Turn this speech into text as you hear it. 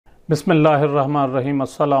बिस्मिल्लाहिर्रहमानिर्रहीम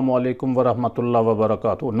अस्सलामु अलैकुम वरहमतुल्लाहि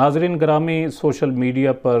वबरकातुहू। नाज़रीन ग्रामी, सोशल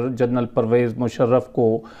मीडिया पर जनरल परवेज़ मुशर्रफ को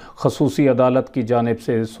ख़ुसूसी अदालत की जानिब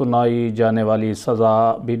से सुनाई जाने वाली सज़ा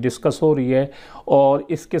भी डिस्कस हो रही है और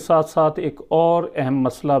इसके साथ साथ एक और अहम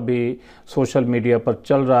मसला भी सोशल मीडिया पर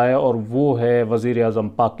चल रहा है और वो है वज़ीर आज़म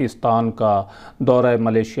पाकिस्तान का दौरा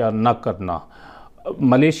मलेशिया न करना।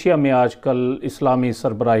 मलेशिया में आजकल इस्लामी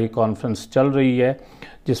सरबराही कॉन्फ्रेंस चल रही है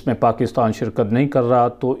जिसमें पाकिस्तान शिरकत नहीं कर रहा,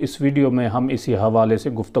 तो इस वीडियो में हम इसी हवाले से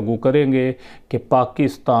गुफ्तगू करेंगे कि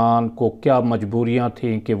पाकिस्तान को क्या मजबूरियां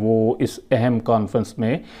थीं कि वो इस अहम कॉन्फ्रेंस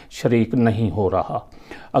में शरीक नहीं हो रहा।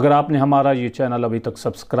 अगर आपने हमारा ये चैनल अभी तक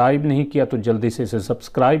सब्सक्राइब नहीं किया तो जल्दी से इसे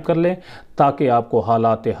सब्सक्राइब कर लें ताकि आपको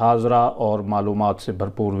हालात हाज़रा और मालूमात से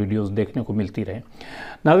भरपूर वीडियोस देखने को मिलती रहें।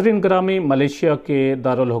 नाज़रीन ग्रामी, मलेशिया के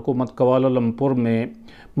दारुल हुकूमत कुआलालम पुर में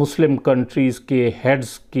मुस्लिम कंट्रीज़ के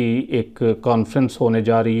हेड्स की एक कॉन्फ्रेंस होने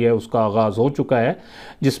जा रही है। उसका आगाज़ हो चुका है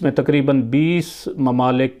जिसमें तकरीबन 20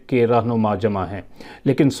 ममालिक के रहनुमा जमा हैं,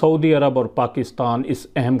 लेकिन सऊदी अरब और पाकिस्तान इस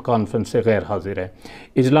अहम कॉन्फ्रेंस से गैर हाजिर है।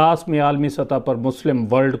 इजलास में आलमी सतह पर मुस्लिम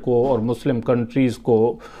वर्ल्ड को और मुस्लिम कंट्रीज़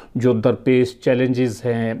को जो दरपेश चैलेंजेस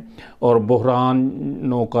हैं और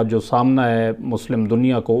बहरानों का जो सामना है मुस्लिम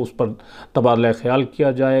दुनिया को, उस पर तबादला ख्याल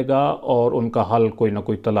किया जाएगा और उनका हल कोई ना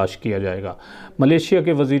कोई तलाश किया जाएगा। मलेशिया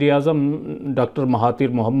के वज़ीर आज़म डॉक्टर महातिर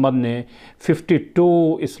मुहम्मद ने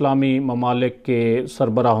 52 इस्लामी ममालिक के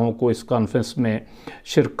सरबराहों को इस कॉन्फ्रेंस में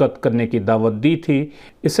शिरकत करने की दावत दी थी।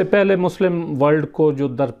 इससे पहले मुस्लिम वर्ल्ड को जो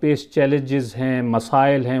दरपेश चैलेंजेस हैं,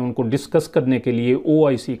 मसाइल हैं, उनको डिस्कस करने के लिए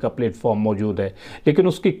OIC का प्लेटफॉर्म मौजूद है, लेकिन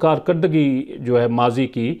उसकी कारकर्दगी जो है माजी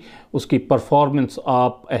की, उसकी परफॉर्मेंस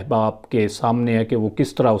आप अहबाब के सामने है कि वो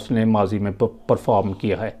किस तरह उसने माजी में परफॉर्म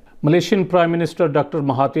किया है। Malaysian prime minister doctor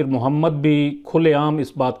Mahathir Muhammad भी खुलेआम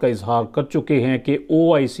इस बात का इजहार कर चुके हैं कि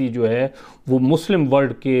OIC जो है वो मुस्लिम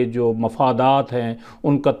वर्ल्ड के जो मफादात हैं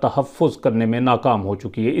उनका तहफ़्फ़ुज़ करने में नाकाम हो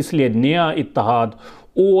चुकी है, इसलिए नया इत्तेहाद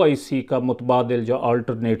OIC का मुतबादिल जो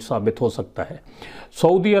अल्टरनेट साबित हो सकता है।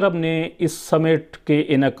 सऊदी अरब ने इस समिट के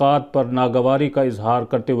इनेकाद पर नागवारी का इजहार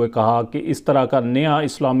करते हुए कहा कि इस तरह का नया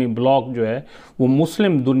इस्लामी ब्लॉक जो है वो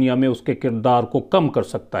मुस्लिम दुनिया में उसके किरदार को कम कर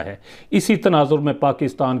सकता है। इसी तनाजुर में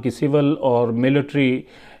पाकिस्तान की सिविल और मिलिट्री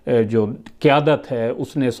जो क़यादत है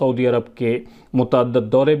उसने सऊदी अरब के मुतअद्दिद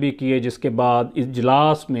दौरे भी किए, जिसके बाद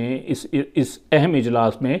इजलास में इस अहम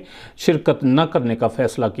इजलास में शिरकत न करने का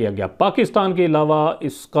फ़ैसला किया गया। पाकिस्तान के अलावा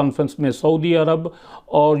इस कॉन्फ्रेंस में सऊदी अरब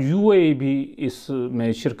और UAE भी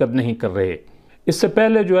इसमें शिरकत नहीं कर रहे। इससे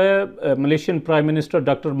पहले जो है Malaysian prime minister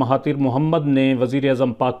doctor Mahathir Muhammad ने वज़ीर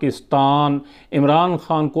आज़म पाकिस्तान इमरान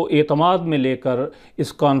खान को एतमाद में लेकर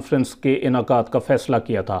इस कॉन्फ्रेंस के इनेकाद का फ़ैसला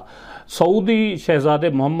किया था। सऊदी शहज़ादे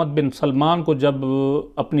मोहम्मद बिन सलमान को जब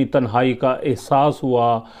अपनी तन्हाई का एहसास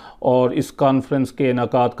हुआ और इस कॉन्फ्रेंस के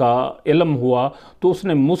इनेकाद का इल्म हुआ तो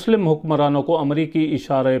उसने मुस्लिम हुक्मरानों को अमरीकी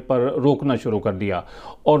इशारे पर रोकना शुरू कर दिया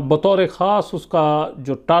और बतौर ख़ास उसका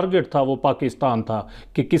जो टारगेट था वो पाकिस्तान था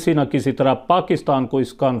कि किसी न किसी तरह पाकिस्तान को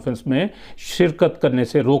इस कॉन्फ्रेंस में शिरकत करने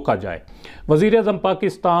से रोका जाए। वज़ीर आज़म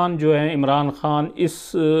पाकिस्तान जो है इमरान खान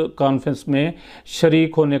इस कॉन्फ्रेंस में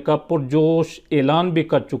शरीक होने का पुरजोश ऐलान भी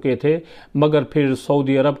कर चुके थे, मगर फिर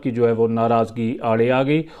सऊदी अरब की जो है वो नाराज़गी आड़े आ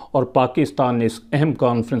गई और पाकिस्तान ने इस अहम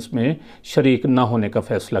कॉन्फ्रेंस में शरीक न होने का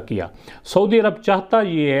फ़ैसला किया। सऊदी अरब चाहता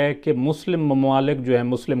ये है कि मुस्लिम ममालिक जो है,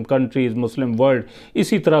 मुस्लिम कंट्रीज़, मुस्लिम वर्ल्ड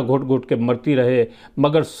इसी तरह घुट घुट के मरती रहे,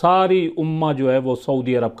 मगर सारी उम्मा जो है वो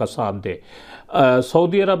सऊदी अरब का साथ दे।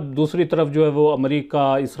 सऊदी अरब दूसरी तरफ जो है वो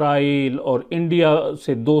अमेरिका, इसराइल और इंडिया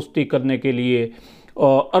से दोस्ती करने के लिए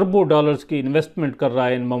अरबों डॉलर्स की इन्वेस्टमेंट कर रहा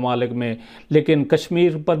है इन ममालिक में, लेकिन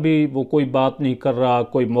कश्मीर पर भी वो कोई बात नहीं कर रहा,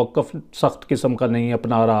 कोई मौक़िफ़ सख्त किस्म का नहीं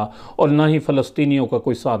अपना रहा और ना ही फ़लस्तीनियों का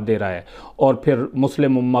कोई साथ दे रहा है और फिर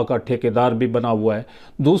मुस्लिम उम्मा का ठेकेदार भी बना हुआ है।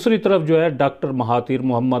 दूसरी तरफ जो है doctor Mahathir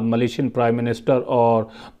Muhammad Malaysian prime minister और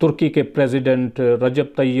तुर्की के प्रेसिडेंट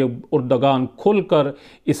रजब तैयब उर्दगान खुलकर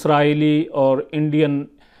इसराइली और इंडियन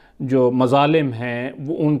जो मज़ालिम हैं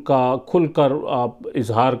वो उनका खुलकर आप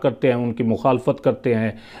इजहार करते हैं, उनकी मुखालफत करते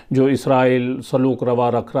हैं। जो इसराइल सलूक रवा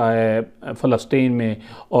रख रहा है फ़लस्तीन में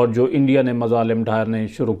और जो इंडिया ने मज़ालिम ढाने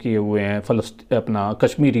शुरू किए हुए हैं अपना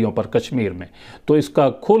कश्मीरियों पर कश्मीर में, तो इसका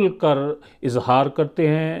खुलकर इजहार करते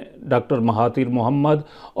हैं डॉक्टर महातिर मुहम्मद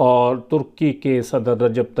और तुर्की के सदर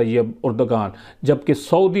रजब तैयब उर्दगान, जबकि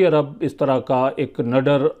सऊदी अरब इस तरह का एक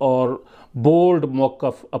निडर और बोल्ड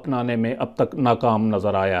मौक़िफ़ अपनाने में अब तक नाकाम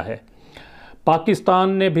नज़र आया है।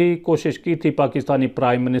 पाकिस्तान ने भी कोशिश की थी, पाकिस्तानी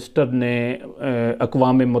प्राइम मिनिस्टर ने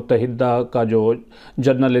अक़वाम मुत्तहिदा का जो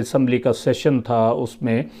जनरल असम्बली का सेशन था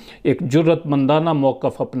उसमें एक जुर्रतमंदाना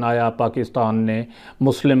मौक़िफ़ अपनाया। पाकिस्तान ने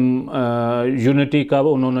मुस्लिम यूनिटी का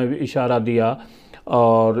उन्होंने इशारा दिया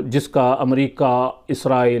اور جس کا امریکہ،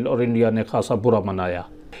 اسرائیل اور انڈیا نے خاصا برا منایا۔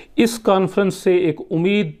 اس کانفرنس سے ایک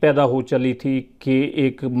امید پیدا ہو چلی تھی کہ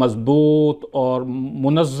ایک مضبوط اور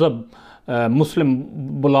منظم مسلم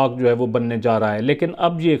بلاک جو ہے وہ بننے جا رہا ہے، لیکن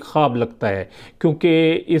اب یہ ایک خواب لگتا ہے،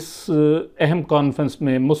 کیونکہ اس اہم کانفرنس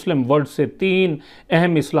میں مسلم ورلڈ سے 3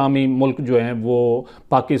 اہم اسلامی ملک جو ہیں وہ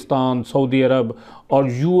پاکستان، سعودی عرب اور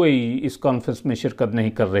UAE اس کانفرنس میں شرکت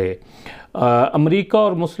نہیں کر رہے۔ امریکہ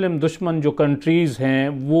اور مسلم دشمن جو کنٹریز ہیں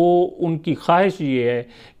وہ ان کی خواہش یہ ہے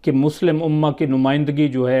کہ مسلم امہ کی نمائندگی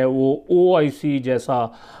جو ہے وہ OIC جیسا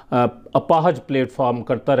اپاہج پلیٹ فارم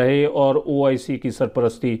کرتا رہے اور OIC کی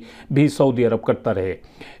سرپرستی بھی سعودی عرب کرتا رہے۔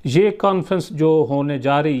 یہ کانفرنس جو ہونے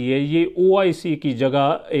جا رہی ہے یہ OIC کی جگہ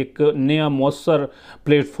ایک نیا مؤثر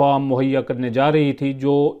پلیٹ فارم مہیا کرنے جا رہی تھی،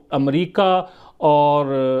 جو امریکہ اور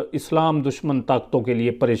اسلام دشمن طاقتوں کے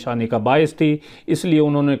لیے پریشانی کا باعث تھی۔ اس لیے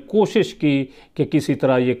انہوں نے کوشش کی کہ کسی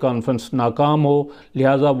طرح یہ کانفرنس ناکام ہو،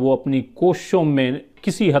 لہٰذا وہ اپنی کوششوں میں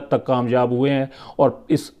کسی حد تک کامیاب ہوئے ہیں اور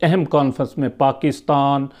اس اہم کانفرنس میں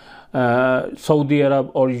پاکستان، سعودی عرب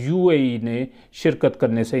اور UAE نے شرکت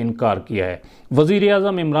کرنے سے انکار کیا ہے۔ وزیر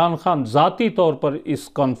اعظم عمران خان ذاتی طور پر اس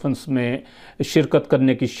کانفرنس میں شرکت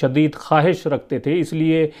کرنے کی شدید خواہش رکھتے تھے، اس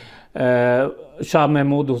لیے شاہ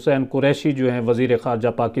محمود حسین قریشی جو ہیں وزیر خارجہ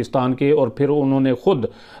پاکستان کے، اور پھر انہوں نے خود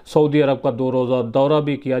سعودی عرب کا 2 روزہ دورہ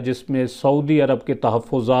بھی کیا، جس میں سعودی عرب کے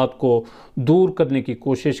تحفظات کو دور کرنے کی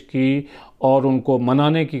کوشش کی اور ان کو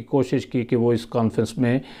منانے کی کوشش کی کہ وہ اس کانفرنس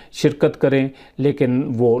میں شرکت کریں، لیکن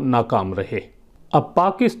وہ ناکام رہے۔ اب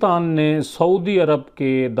پاکستان نے سعودی عرب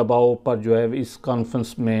کے دباؤ پر جو ہے اس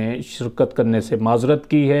کانفرنس میں شرکت کرنے سے معذرت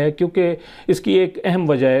کی ہے، کیونکہ اس کی ایک اہم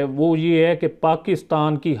وجہ ہے، وہ یہ ہے کہ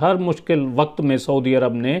پاکستان کی ہر مشکل وقت میں سعودی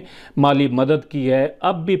عرب نے مالی مدد کی ہے۔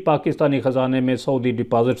 اب بھی پاکستانی خزانے میں سعودی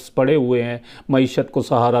ڈپازٹس پڑے ہوئے ہیں معیشت کو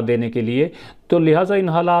سہارا دینے کے لیے، تو لہٰذا ان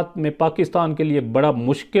حالات میں پاکستان کے لیے بڑا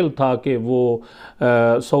مشکل تھا کہ وہ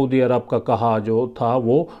سعودی عرب کا کہا جو تھا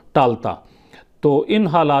وہ ٹالتا۔ تو ان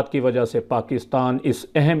حالات کی وجہ سے پاکستان اس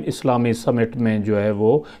اہم اسلامی سمٹ میں جو ہے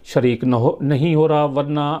وہ شریک نہیں ہو رہا،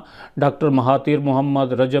 ورنہ ڈاکٹر مہاتیر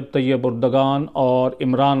محمد، رجب طیب اردگان اور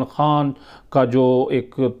عمران خان کا جو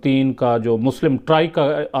ایک 3 کا جو مسلم ٹرائی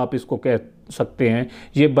کا آپ اس کو کہہ سکتے ہیں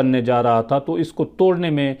یہ بننے جا رہا تھا، تو اس کو توڑنے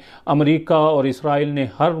میں امریکہ اور اسرائیل نے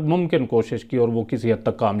ہر ممکن کوشش کی اور وہ کسی حد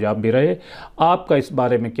تک کامیاب بھی رہے۔ آپ کا اس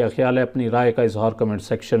بارے میں کیا خیال ہے؟ اپنی رائے کا اظہار کمنٹ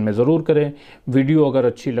سیکشن میں ضرور کریں۔ ویڈیو اگر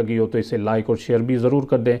اچھی لگی ہو تو اسے لائک اور شیئر بھی ضرور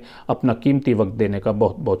کر دیں۔ اپنا قیمتی وقت دینے کا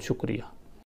بہت بہت شکریہ۔